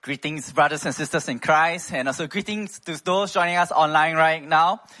Greetings, brothers and sisters in Christ, and also greetings to those joining us online right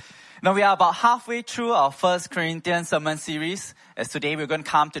now. Now we are about halfway through our 1 Corinthians sermon series, as today we're going to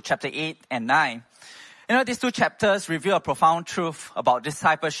come to chapter 8 and 9. These two chapters reveal a profound truth about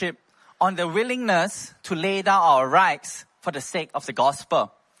discipleship on the willingness to lay down our rights for the sake of the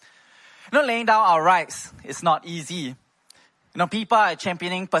gospel. Laying down our rights is not easy. People are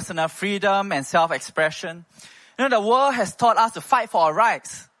championing personal freedom and self-expression. The world has taught us to fight for our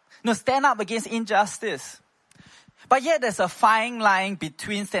rights. Stand up against injustice. But yet there's a fine line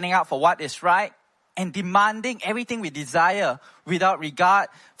between standing up for what is right and demanding everything we desire without regard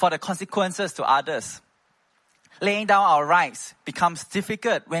for the consequences to others. Laying down our rights becomes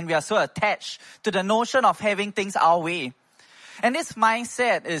difficult when we are so attached to the notion of having things our way. And this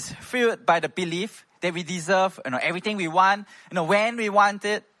mindset is fueled by the belief that we deserve everything we want, when we want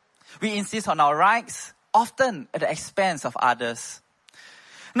it. We insist on our rights, often at the expense of others.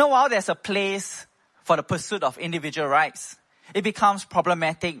 While there's a place for the pursuit of individual rights, it becomes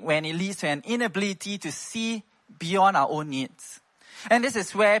problematic when it leads to an inability to see beyond our own needs. And this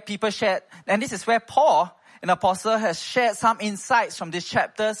is where Paul, an apostle, has shared some insights from these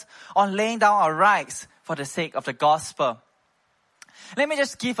chapters on laying down our rights for the sake of the gospel. Let me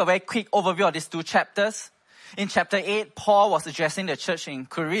just give a very quick overview of these two chapters. In chapter 8, Paul was addressing the church in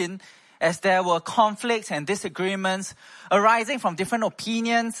Corinth as there were conflicts and disagreements arising from different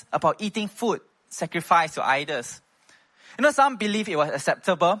opinions about eating food sacrificed to idols. Some believed it was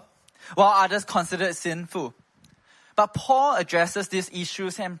acceptable, while others considered it sinful. But Paul addresses these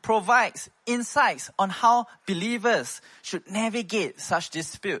issues and provides insights on how believers should navigate such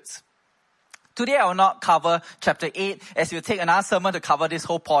disputes. Today I will not cover chapter 8 as we'll take another sermon to cover this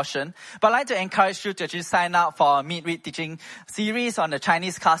whole portion. But I'd like to encourage you to actually sign up for our midweek teaching series on the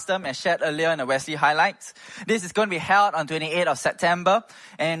Chinese custom as shared earlier in the Wesley highlights. This is going to be held on 28th of September.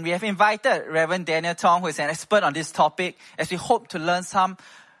 And we have invited Reverend Daniel Tong, who is an expert on this topic, as we hope to learn some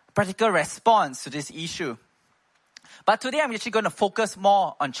practical response to this issue. But today I'm actually going to focus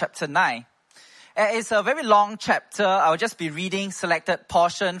more on chapter 9. It's a very long chapter. I'll just be reading selected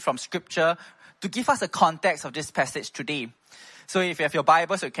portion from scripture to give us a context of this passage today. So if you have your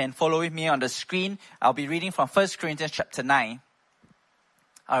Bibles, you can follow with me on the screen. I'll be reading from 1 Corinthians chapter 9.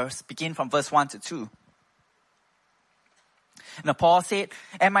 I'll begin from verse 1 to 2. Now Paul said,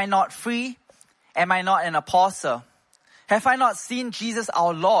 "Am I not free? Am I not an apostle? Have I not seen Jesus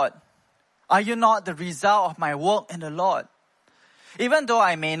our Lord? Are you not the result of my work in the Lord? Even though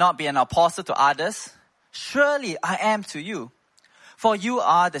I may not be an apostle to others, surely I am to you. For you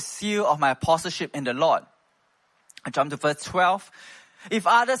are the seal of my apostleship in the Lord." I jump to verse 12. "If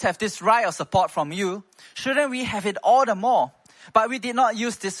others have this right of support from you, shouldn't we have it all the more? But we did not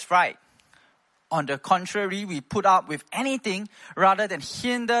use this right. On the contrary, we put up with anything rather than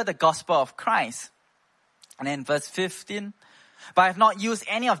hinder the gospel of Christ." And then verse 15. "But I have not used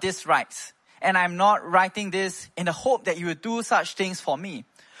any of these rights, and I am not writing this in the hope that you will do such things for me.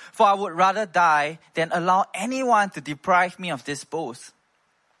 For I would rather die than allow anyone to deprive me of this boast."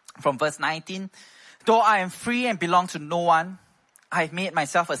 From verse 19, "Though I am free and belong to no one, I have made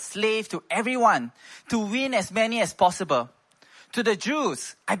myself a slave to everyone to win as many as possible. To the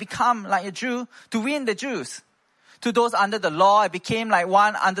Jews, I become like a Jew to win the Jews. To those under the law, I became like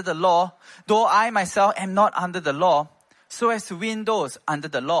one under the law, though I myself am not under the law, so as to win those under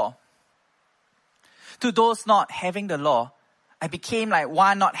the law. To those not having the law, I became like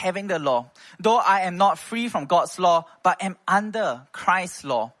one not having the law, though I am not free from God's law, but am under Christ's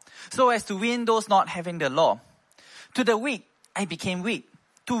law, so as to win those not having the law. To the weak, I became weak,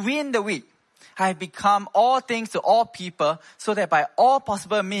 to win the weak. I have become all things to all people, so that by all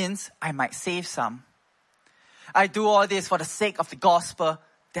possible means I might save some. I do all this for the sake of the gospel,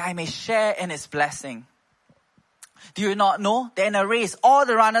 that I may share in its blessing. Do you not know that in a race all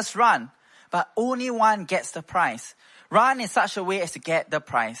the runners run, but only one gets the prize? Run in such a way as to get the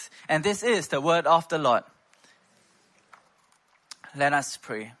prize." And this is the word of the Lord. Let us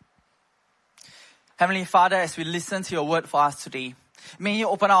pray. Heavenly Father, as we listen to your word for us today, may you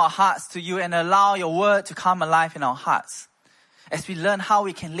open our hearts to you and allow your word to come alive in our hearts, as we learn how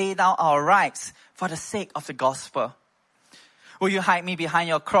we can lay down our rights for the sake of the gospel. Will you hide me behind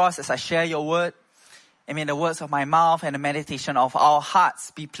your cross as I share your word? And may the words of my mouth and the meditation of our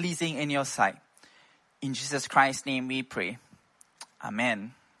hearts be pleasing in your sight. In Jesus Christ's name we pray.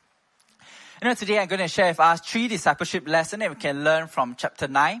 Amen. Today I'm going to share with us 3 discipleship lessons that we can learn from chapter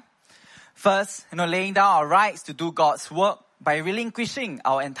 9. First, laying down our rights to do God's work by relinquishing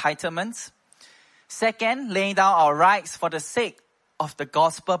our entitlements. Second, laying down our rights for the sake of the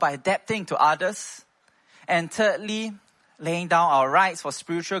gospel by adapting to others. And thirdly, laying down our rights for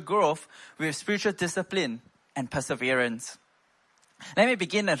spiritual growth with spiritual discipline and perseverance. Let me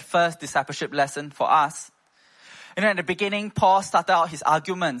begin the first discipleship lesson for us. At the beginning, Paul started out his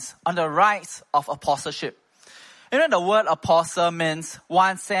arguments on the rights of apostleship. The word apostle means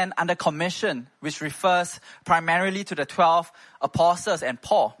one sent under commission, which refers primarily to the 12 apostles and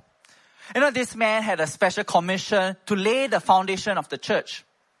Paul. This man had a special commission to lay the foundation of the church.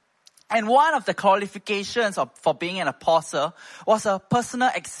 And one of the qualifications for being an apostle was a personal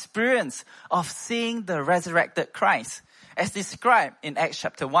experience of seeing the resurrected Christ, as described in Acts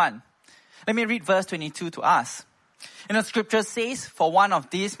chapter 1. Let me read verse 22 to us. Scripture says, for one of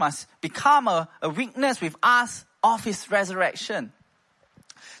these must become a witness with us of his resurrection.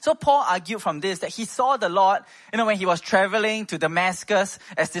 So Paul argued from this that he saw the Lord, when he was traveling to Damascus,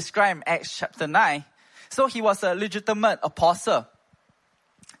 as described in Acts chapter 9. So he was a legitimate apostle.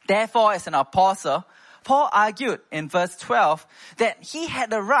 Therefore, as an apostle, Paul argued in verse 12 that he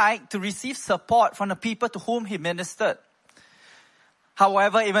had the right to receive support from the people to whom he ministered.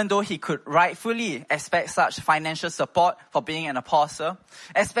 However, even though he could rightfully expect such financial support for being an apostle,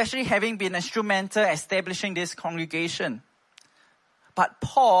 especially having been instrumental in establishing this congregation, but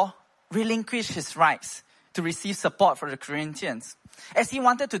Paul relinquished his rights to receive support from the Corinthians, as he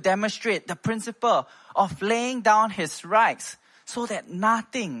wanted to demonstrate the principle of laying down his rights so that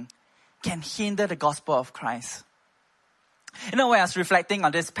nothing can hinder the gospel of Christ. When I was reflecting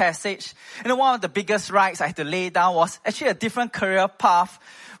on this passage, one of the biggest rights I had to lay down was actually a different career path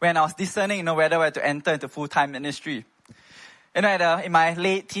when I was discerning, whether I had to enter into full-time ministry. In my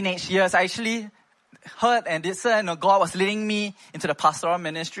late teenage years, I actually heard and discerned, God was leading me into the pastoral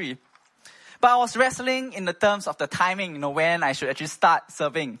ministry. But I was wrestling in the terms of the timing, when I should actually start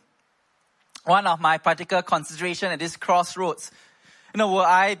serving. One of my practical considerations at this crossroads, will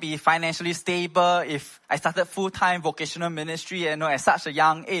I be financially stable if I started full-time vocational ministry, at such a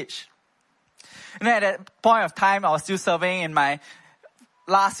young age? At that point of time, I was still serving in my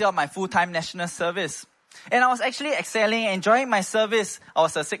last year of my full-time national service. And I was actually excelling, enjoying my service. I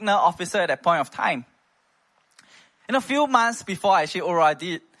was a signal officer at that point of time. In a few months before I actually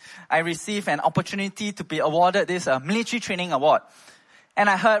OR'd, I received an opportunity to be awarded this military training award. And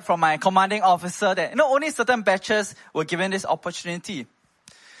I heard from my commanding officer that, only certain batches were given this opportunity.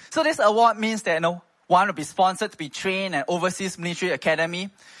 So this award means that, one will be sponsored to be trained at overseas military academy.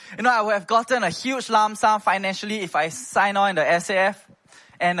 I would have gotten a huge lump sum financially if I sign on in the SAF,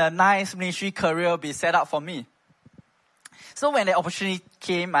 and a nice military career will be set up for me. So when the opportunity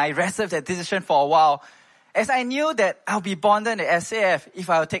came, I wrestled that decision for a while, as I knew that I'll be bonded in the SAF if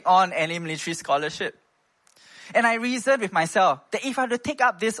I would take on any military scholarship. And I reasoned with myself that if I were to take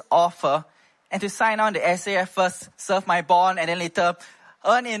up this offer and to sign on the SAF first, serve my bond, and then later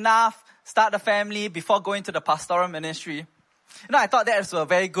earn enough, start a family before going to the pastoral ministry, I thought that was a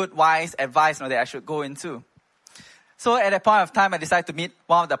very good, wise advice that I should go into. So at that point of time, I decided to meet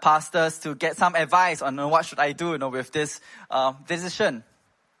one of the pastors to get some advice on what should I do with this decision.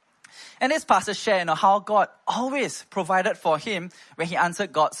 And this pastor shared how God always provided for him when he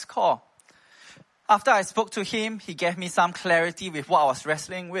answered God's call. After I spoke to him, he gave me some clarity with what I was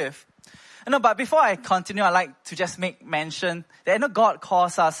wrestling with. But before I continue, I'd like to just make mention that God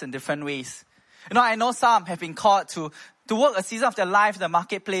calls us in different ways. I know some have been called to work a season of their life in the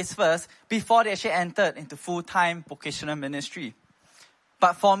marketplace first before they actually entered into full-time vocational ministry.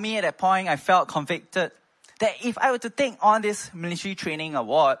 But for me at that point, I felt convicted that if I were to take on this military training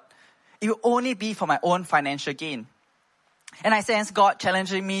award, it would only be for my own financial gain. And I sense God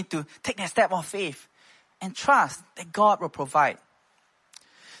challenging me to take that step of faith and trust that God will provide.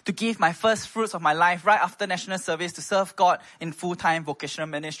 To give my first fruits of my life right after national service to serve God in full-time vocational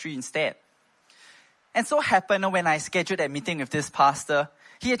ministry instead. And so happened when I scheduled that meeting with this pastor,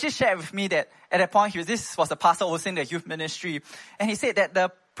 he actually shared with me that at that point, this was the pastor overseeing the youth ministry. And he said that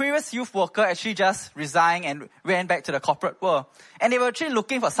the previous youth worker actually just resigned and went back to the corporate world. And they were actually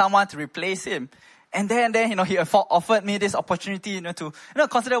looking for someone to replace him. And then he offered me this opportunity, to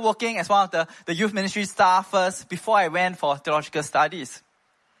consider working as one of the youth ministry staff first before I went for theological studies.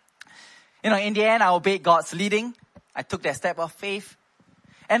 In the end, I obeyed God's leading. I took that step of faith.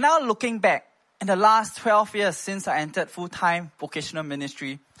 And now looking back, in the last 12 years since I entered full-time vocational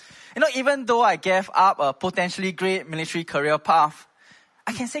ministry, even though I gave up a potentially great military career path,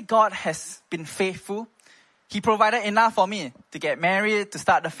 I can say God has been faithful. He provided enough for me to get married, to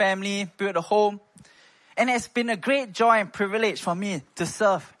start a family, build a home. And it's been a great joy and privilege for me to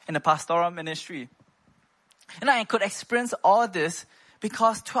serve in the pastoral ministry. I could experience all this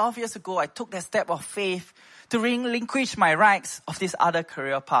because 12 years ago, I took that step of faith to relinquish my rights of this other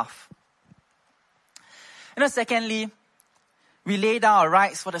career path. Secondly, we lay down our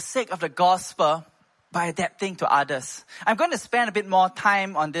rights for the sake of the gospel by adapting to others. I'm going to spend a bit more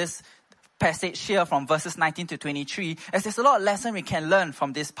time on this passage here from verses 19 to 23, as there's a lot of lesson we can learn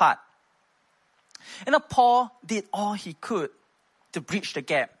from this part. Paul did all he could to bridge the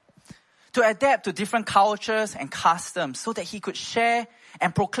gap, to adapt to different cultures and customs so that he could share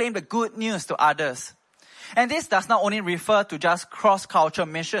and proclaim the good news to others. And this does not only refer to just cross-cultural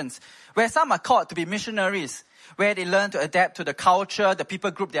missions, where some are called to be missionaries, where they learn to adapt to the culture, the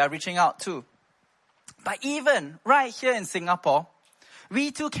people group they are reaching out to. But even right here in Singapore,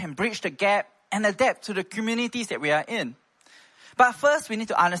 we too can bridge the gap and adapt to the communities that we are in. But first, we need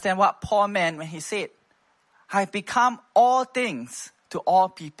to understand what Paul meant when he said, I've become all things to all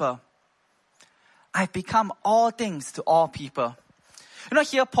people. I've become all things to all people.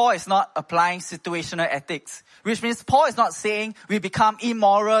 Here Paul is not applying situational ethics, which means Paul is not saying we become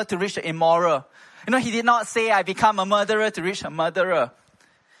immoral to reach the immoral. He did not say I become a murderer to reach a murderer.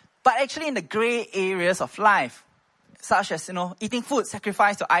 But actually in the gray areas of life, such as, eating food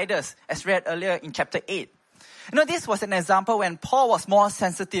sacrificed to idols, as read earlier in chapter 8. This was an example when Paul was more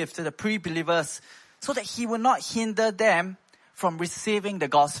sensitive to the pre-believers so that he would not hinder them from receiving the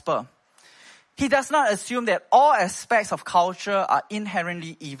gospel. He does not assume that all aspects of culture are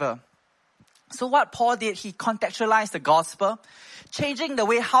inherently evil. So what Paul did, he contextualized the gospel, changing the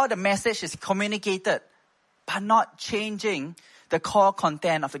way how the message is communicated, but not changing the core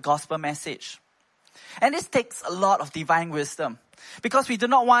content of the gospel message. And this takes a lot of divine wisdom, because we do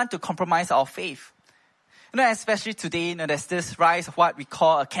not want to compromise our faith. Especially today, there's this rise of what we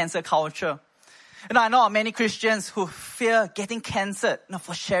call a cancel culture. I know of many Christians who fear getting cancelled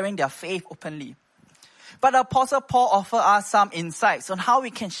for sharing their faith openly. But the Apostle Paul offers us some insights on how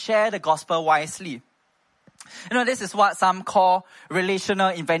we can share the gospel wisely. This is what some call relational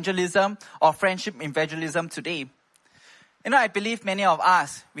evangelism or friendship evangelism today. I believe many of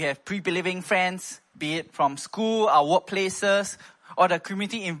us, we have pre-believing friends, be it from school, our workplaces, or the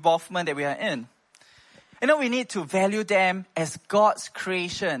community involvement that we are in. We need to value them as God's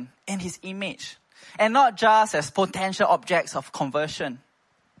creation in His image, and not just as potential objects of conversion.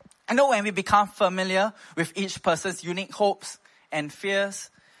 When we become familiar with each person's unique hopes and fears,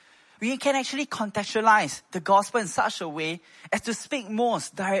 we can actually contextualize the gospel in such a way as to speak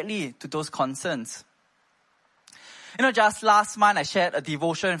most directly to those concerns. Just last month I shared a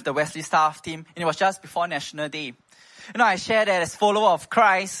devotion with the Wesley staff team, and it was just before National Day. I shared that as followers of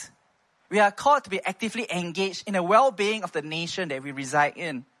Christ, we are called to be actively engaged in the well-being of the nation that we reside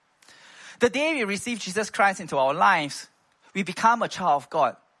in. The day we receive Jesus Christ into our lives, we become a child of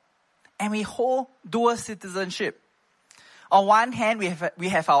God. And we hold dual citizenship. On one hand, we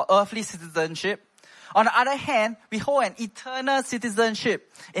have our earthly citizenship. On the other hand, we hold an eternal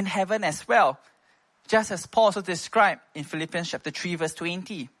citizenship in heaven as well, just as Paul also described in Philippians chapter 3, verse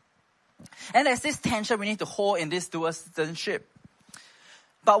 20. And there's this tension we need to hold in this dual citizenship.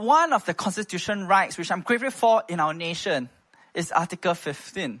 But one of the constitutional rights which I'm grateful for in our nation is Article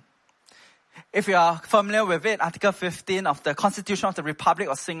 15. If you are familiar with it, Article 15 of the Constitution of the Republic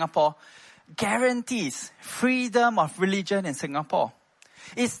of Singapore guarantees freedom of religion in Singapore.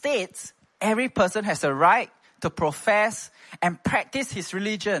 It states every person has a right to profess and practice his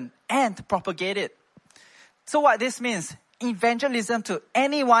religion and to propagate it. So what this means, evangelism to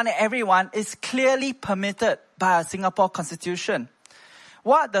anyone and everyone is clearly permitted by our Singapore Constitution.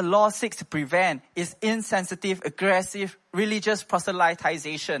 What the law seeks to prevent is insensitive, aggressive, religious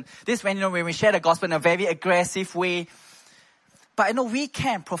proselytization. This is when we share the gospel in a very aggressive way. But we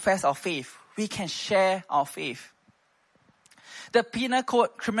can profess our faith. We can share our faith. The Penal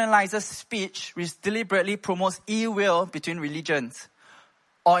Code criminalizes speech which deliberately promotes ill will between religions.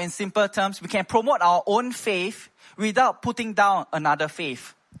 Or in simple terms, we can promote our own faith without putting down another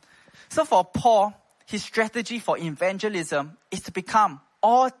faith. So for Paul, his strategy for evangelism is to become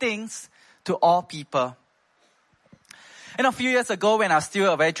all things to all people. A few years ago, when I was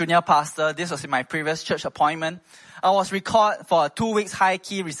still a very junior pastor, this was in my previous church appointment, I was recalled for a 2 weeks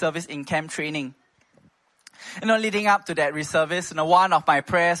high-key reservist in-camp training. Leading up to that reservist, one of my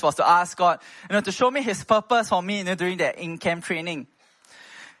prayers was to ask God, to show me His purpose for me, during that in-camp training.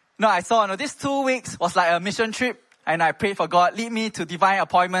 I saw, this 2 weeks was like a mission trip, and I prayed for God, lead me to divine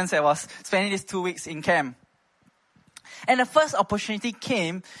appointments. I was spending these 2 weeks in camp. And the first opportunity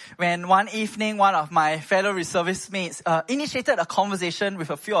came when one evening, one of my fellow reservist mates initiated a conversation with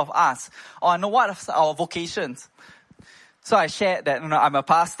a few of us on what are our vocations. So I shared that I'm a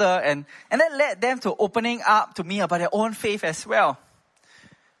pastor, and that led them to opening up to me about their own faith as well.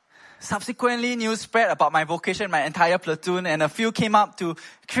 Subsequently, news spread about my vocation, my entire platoon, and a few came up to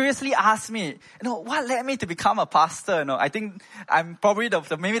curiously ask me, what led me to become a pastor? I think I'm probably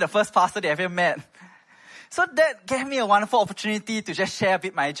maybe the first pastor they ever met. So that gave me a wonderful opportunity to just share a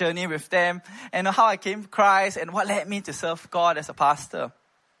bit my journey with them and how I came to Christ and what led me to serve God as a pastor.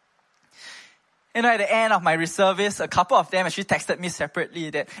 At the end of my reservice, a couple of them actually texted me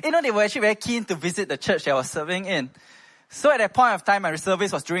separately that, they were actually very keen to visit the church that I was serving in. So at that point of time, my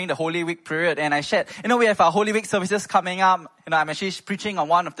reservice was during the Holy Week period, and I shared, we have our Holy Week services coming up. I'm actually preaching on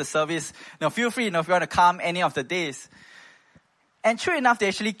one of the service. Feel free, if you want to come any of the days. And true enough, they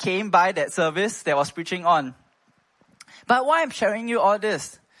actually came by that service that I was preaching on. But why I'm sharing you all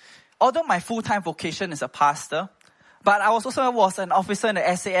this? Although my full-time vocation is a pastor, but I also was an officer in the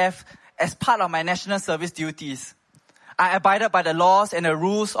SAF as part of my national service duties. I abided by the laws and the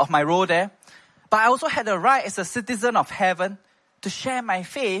rules of my role there, but I also had the right as a citizen of heaven to share my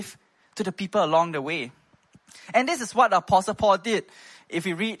faith to the people along the way. And this is what the Apostle Paul did, if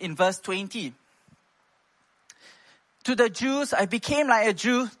you read in verse 20. To the Jews, I became like a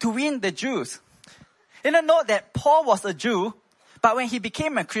Jew to win the Jews. Note that Paul was a Jew, but when he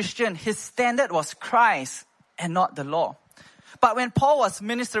became a Christian, his standard was Christ and not the law. But when Paul was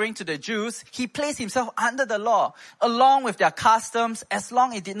ministering to the Jews, he placed himself under the law, along with their customs, as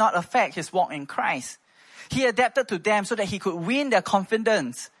long as it did not affect his walk in Christ. He adapted to them so that he could win their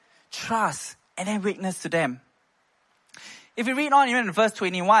confidence, trust, and then witness to them. If you read on even in verse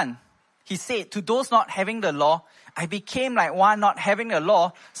 21, he said, to those not having the law, I became like one not having the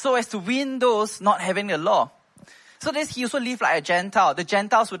law, so as to win those not having the law. So this, he also lived like a Gentile. The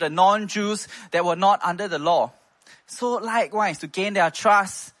Gentiles were the non-Jews that were not under the law. So likewise, to gain their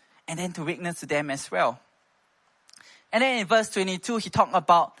trust and then to witness to them as well. And then in verse 22,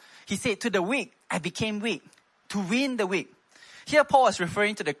 he said, to the weak, I became weak, to win the weak. Here Paul was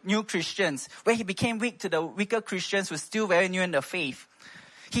referring to the new Christians, where he became weak to the weaker Christians who were still very new in the faith.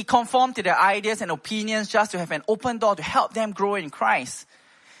 He conformed to their ideas and opinions just to have an open door to help them grow in Christ.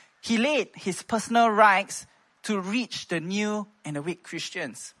 He laid his personal rights to reach the new and the weak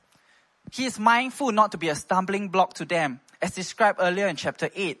Christians. He is mindful not to be a stumbling block to them, as described earlier in chapter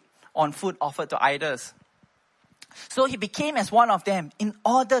 8 on food offered to idols. So he became as one of them in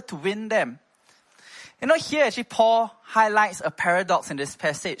order to win them. Here actually Paul highlights a paradox in this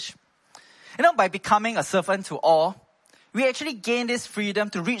passage. By becoming a servant to all, we actually gain this freedom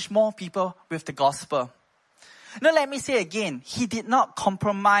to reach more people with the gospel. Let me say again, he did not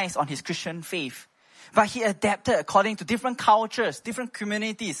compromise on his Christian faith, but he adapted according to different cultures, different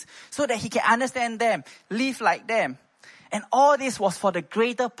communities, so that he can understand them, live like them. And all this was for the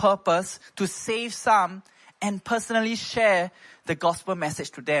greater purpose to save some and personally share the gospel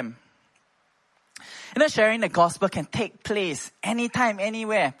message to them. Sharing the gospel can take place anytime,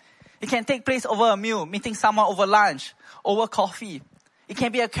 anywhere. It can take place over a meal, meeting someone over lunch, over coffee. It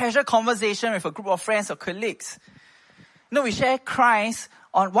can be a casual conversation with a group of friends or colleagues. We share Christ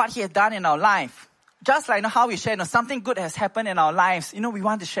on what he has done in our life. Just like how we share something good has happened in our lives. We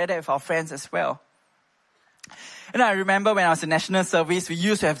want to share that with our friends as well. I remember when I was in national service, we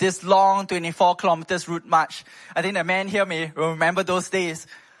used to have this long 24 kilometers route march. I think the men here may remember those days.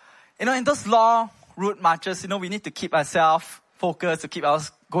 In those long route marches, we need to keep ourselves focused, to keep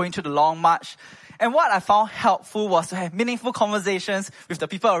us going through the long march. And what I found helpful was to have meaningful conversations with the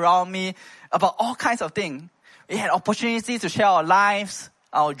people around me about all kinds of things. We had opportunities to share our lives,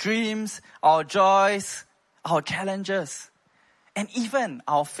 our dreams, our joys, our challenges, and even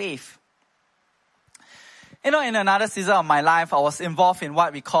our faith. In another season of my life, I was involved in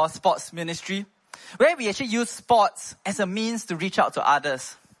what we call sports ministry, where we actually use sports as a means to reach out to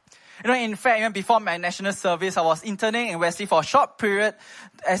others. In fact, even before my national service, I was interning in Wesley for a short period.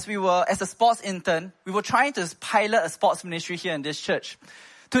 As a sports intern, we were trying to pilot a sports ministry here in this church.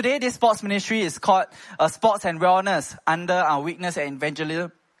 Today, this sports ministry is called Sports and Wellness under our Witness and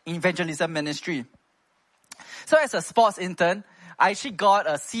Evangelism Ministry. So as a sports intern, I actually got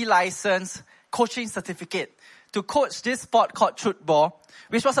a C-license coaching certificate to coach this sport called football,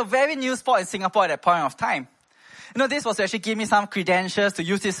 which was a very new sport in Singapore at that point of time. This was to actually give me some credentials to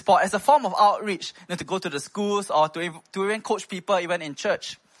use this sport as a form of outreach, to go to the schools or to even coach people even in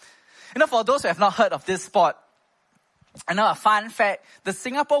church. For those who have not heard of this sport, a fun fact, the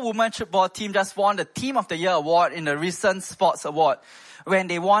Singapore Women's Football team just won the Team of the Year award in the recent Sports Award when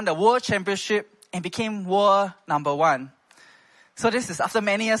they won the World Championship and became world number 1. So this is after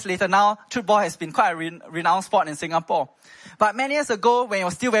many years later. Now, football has been quite a renowned sport in Singapore. But many years ago, when it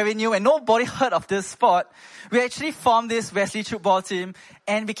was still very new and nobody heard of this sport, we actually formed this Wesley football team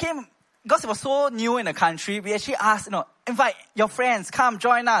and became because it was so new in the country, we actually asked, invite your friends, come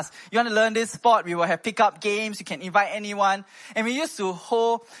join us. You want to learn this sport? We will have pickup games. You can invite anyone. And we used to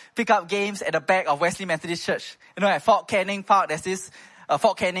hold pickup games at the back of Wesley Methodist Church. At Fort Canning Park, there's this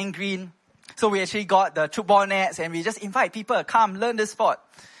Fort Canning Green. So we actually got the football nets and we just invite people, come learn this sport.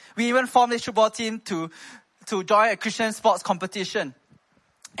 We even formed this football team to join a Christian sports competition.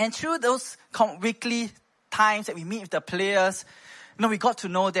 And through those weekly times that we meet with the players, we got to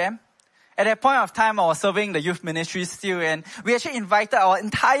know them. At that point of time, I was serving the youth ministry still, and we actually invited our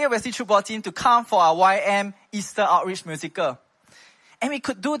entire Wesley football team to come for our YM Easter Outreach Musical. And we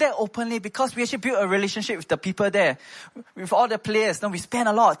could do that openly because we actually built a relationship with the people there, with all the players. We spent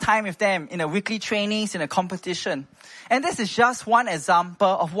a lot of time with them in the weekly trainings, in a competition. And this is just one example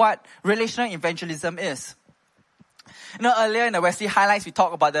of what relational evangelism is. Earlier in the Wesley highlights, we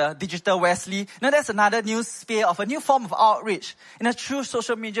talked about the digital Wesley. That's another new sphere of a new form of outreach. Through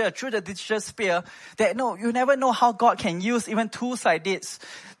social media, through the digital sphere, that you never know how God can use even tools like this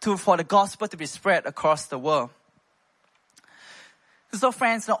for the gospel to be spread across the world. So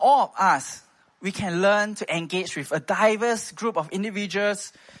friends, all of us, we can learn to engage with a diverse group of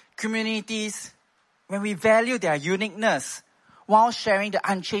individuals, communities, when we value their uniqueness, while sharing the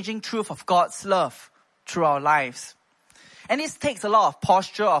unchanging truth of God's love through our lives. And this takes a lot of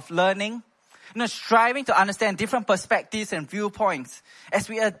posture of learning, striving to understand different perspectives and viewpoints as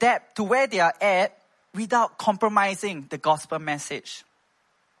we adapt to where they are at without compromising the gospel message.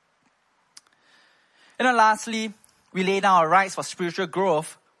 Lastly, we lay down our rights for spiritual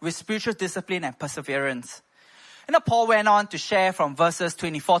growth with spiritual discipline and perseverance. Paul went on to share from verses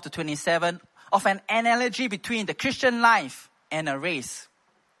 24 to 27 of an analogy between the Christian life and a race.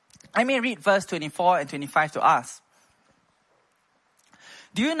 I may read verse 24 and 25 to us.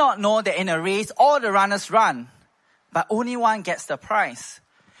 Do you not know that in a race all the runners run, but only one gets the prize?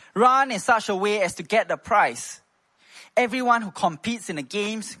 Run in such a way as to get the prize. Everyone who competes in the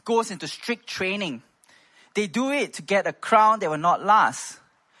games goes into strict training. They do it to get a crown that will not last,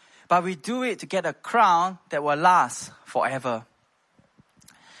 but we do it to get a crown that will last forever.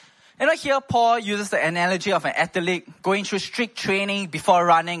 Here Paul uses the analogy of an athlete going through strict training before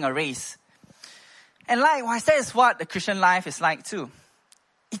running a race. And likewise, that is what the Christian life is like too.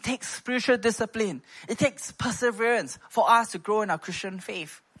 It takes spiritual discipline. It takes perseverance for us to grow in our Christian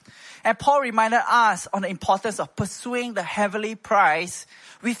faith. And Paul reminded us on the importance of pursuing the heavenly prize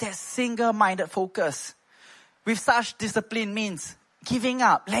with that single-minded focus. With such discipline means giving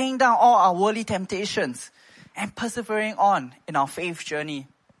up, laying down all our worldly temptations, and persevering on in our faith journey.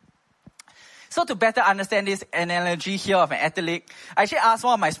 So to better understand this analogy here of an athlete, I actually asked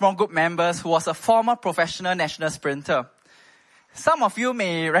one of my small group members who was a former professional national sprinter. Some of you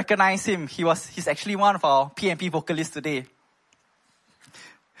may recognize him. He's actually one of our PNP vocalists today.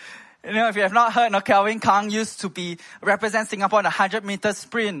 If you have not heard, Kelvin Kang used to represent Singapore in the 100-meter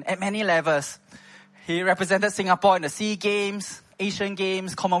sprint at many levels. He represented Singapore in the SEA Games, Asian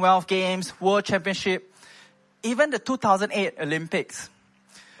Games, Commonwealth Games, World Championship, even the 2008 Olympics.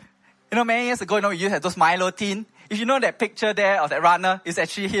 Many years ago, you had those Milo tin. If you know that picture there of that runner, it's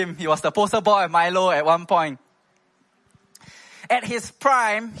actually him. He was the poster boy of Milo at one point. At his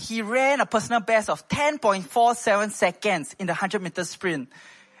prime, he ran a personal best of 10.47 seconds in the 100-meter sprint.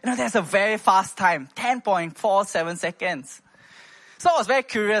 That's a very fast time, 10.47 seconds. So I was very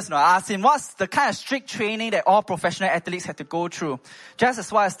curious, I asked him, what's the kind of strict training that all professional athletes have to go through? Just as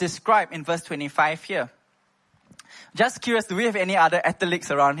what is described in verse 25 here. Just curious, do we have any other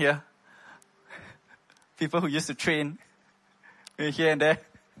athletes around here? People who used to train here and there.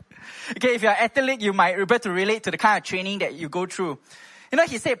 Okay, if you're an athlete, you might be able to relate to the kind of training that you go through.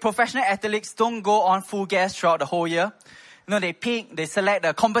 He said professional athletes don't go on full gas throughout the whole year. They select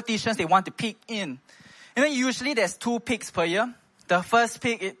the competitions they want to peak in. Usually there's 2 peaks per year. The first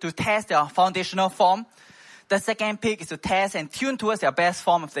peak is to test their foundational form. The second peak is to test and tune towards their best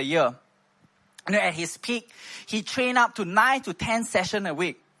form of the year. At his peak, he trained up to 9 to 10 sessions a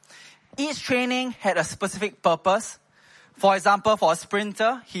week. Each training had a specific purpose. For example, for a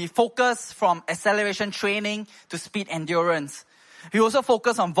sprinter, he focused from acceleration training to speed endurance. He also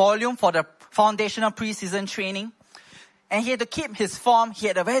focused on volume for the foundational pre-season training. And he had to keep his form. He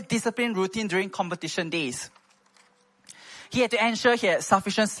had a very disciplined routine during competition days. He had to ensure he had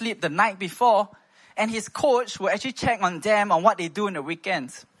sufficient sleep the night before, and his coach would actually check on them on what they do in the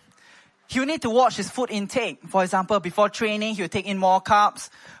weekends. He would need to watch his food intake. For example, before training, he would take in more carbs.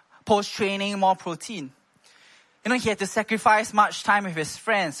 Post-training, more protein. He had to sacrifice much time with his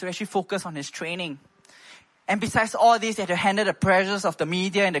friends to actually focus on his training. And besides all this, he had to handle the pressures of the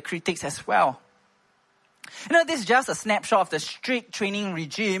media and the critics as well. This is just a snapshot of the strict training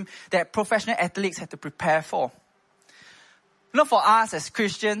regime that professional athletes had to prepare for. For us as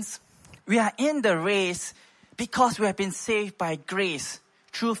Christians, we are in the race because we have been saved by grace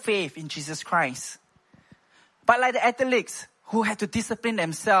through faith in Jesus Christ. But like the athletes who had to discipline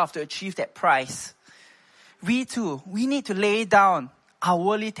themselves to achieve that prize, we too, we need to lay down our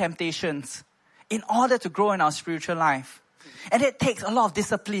worldly temptations in order to grow in our spiritual life. And it takes a lot of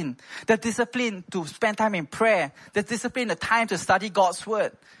discipline. The discipline to spend time in prayer. The discipline, the time to study God's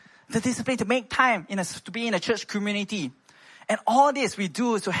word. The discipline to make time to be in a church community. And all this we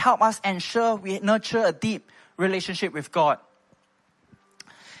do is to help us ensure we nurture a deep relationship with God.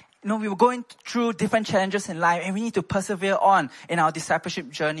 We were going through different challenges in life and we need to persevere on in our discipleship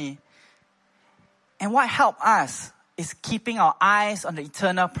journey. And what helped us is keeping our eyes on the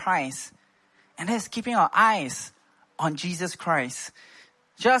eternal prize. And that's keeping our eyes on Jesus Christ.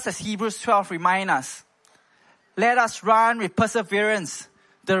 Just as Hebrews 12 reminds us, let us run with perseverance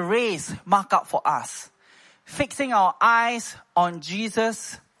the race marked out for us, fixing our eyes on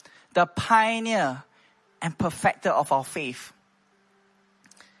Jesus, the pioneer and perfecter of our faith.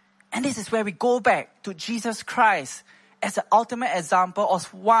 And this is where we go back to Jesus Christ as the ultimate example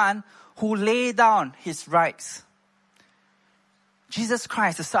of one who laid down his rights. Jesus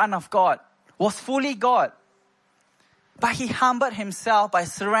Christ, the Son of God, was fully God. But he humbled himself by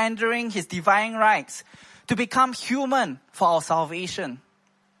surrendering his divine rights to become human for our salvation.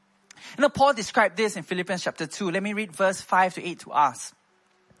 Paul described this in Philippians chapter 2. Let me read verse 5 to 8 to us.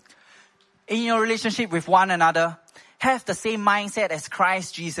 In your relationship with one another, have the same mindset as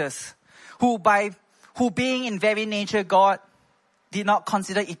Christ Jesus, who being in very nature God, did not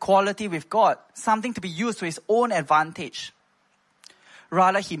consider equality with God something to be used to his own advantage.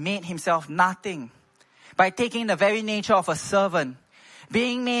 Rather, he made himself nothing by taking the very nature of a servant,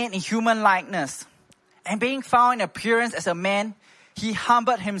 being made in human likeness, and being found in appearance as a man, he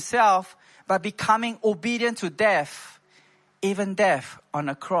humbled himself by becoming obedient to death, even death on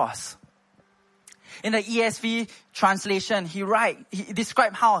a cross. In the ESV translation, he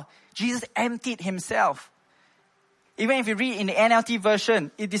described how Jesus emptied himself. Even if you read in the NLT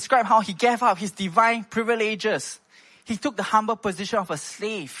version, it describes how he gave up his divine privileges. He took the humble position of a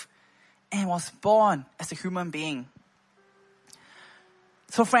slave and was born as a human being.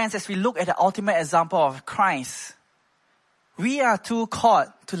 So friends, as we look at the ultimate example of Christ, we are too called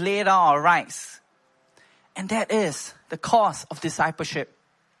to lay down our rights. And that is the cost of discipleship.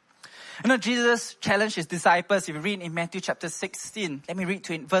 Jesus challenged his disciples, if you read in Matthew chapter 16, let me read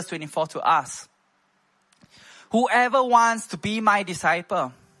verse 24 to us. Whoever wants to be my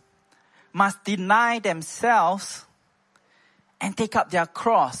disciple must deny themselves and take up their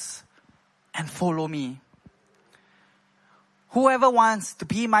cross and follow me. Whoever wants to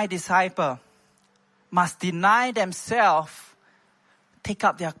be my disciple must deny themselves, take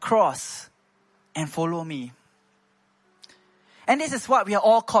up their cross and follow me. And this is what we are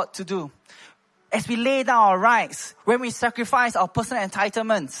all called to do. As we lay down our rights, when we sacrifice our personal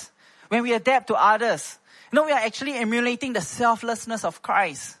entitlements, when we adapt to others, we are actually emulating the selflessness of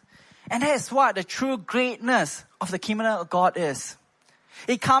Christ. And that is what the true greatness of the kingdom of God is.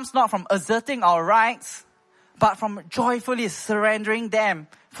 It comes not from asserting our rights, but from joyfully surrendering them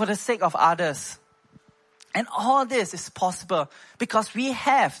for the sake of others. And all this is possible because we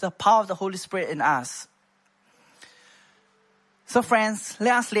have the power of the Holy Spirit in us. So friends,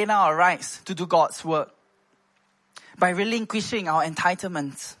 let us lay down our rights to do God's work by relinquishing our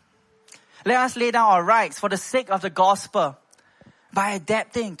entitlements. Let us lay down our rights for the sake of the gospel by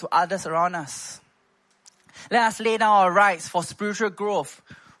adapting to others around us. Let us lay down our rights for spiritual growth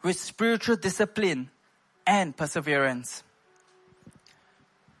with spiritual discipline and perseverance.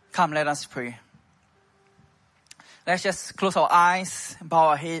 Come, let us pray. Let's just close our eyes and bow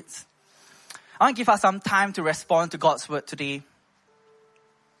our heads. I want to give us some time to respond to God's word today.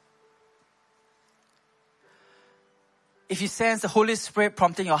 If you sense the Holy Spirit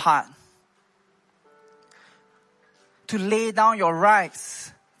prompting your heart to lay down your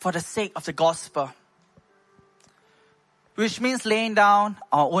rights for the sake of the gospel, which means laying down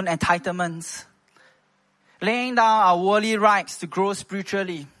our own entitlements, laying down our worldly rights to grow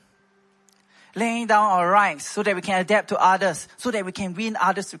spiritually, laying down our rights so that we can adapt to others, so that we can win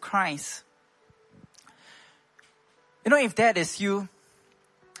others to Christ. If that is you,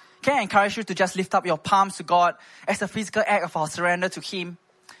 can I encourage you to just lift up your palms to God as a physical act of our surrender to Him?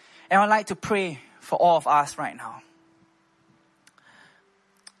 And I'd like to pray for all of us right now.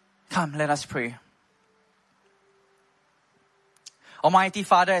 Come, let us pray. Almighty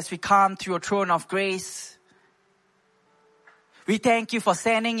Father, as we come to your throne of grace, We thank you for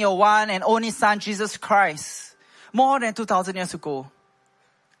sending your one and only Son, Jesus Christ, more than 2,000 years ago,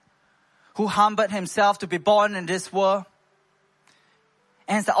 who humbled himself to be born in this world,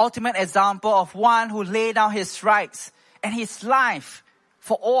 and is the ultimate example of one who laid down his rights and his life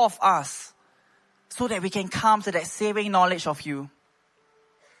for all of us, so that we can come to that saving knowledge of you.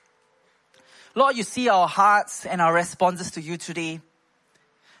 Lord, you see our hearts and our responses to you today.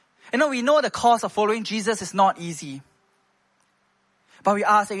 We know the cost of following Jesus is not easy. But we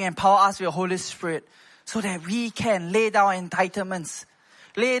ask that you empower us with your Holy Spirit so that we can lay down our entitlements,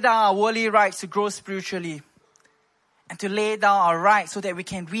 lay down our worldly rights to grow spiritually, and to lay down our rights so that we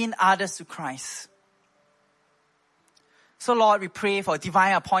can win others to Christ. So Lord, we pray for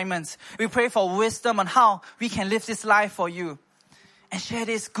divine appointments. We pray for wisdom on how we can live this life for you and share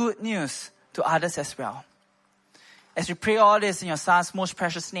this good news to others as well. As we pray all this in your Son's most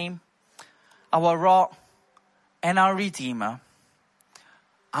precious name, our rock and our Redeemer.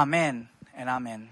 Amen and amen.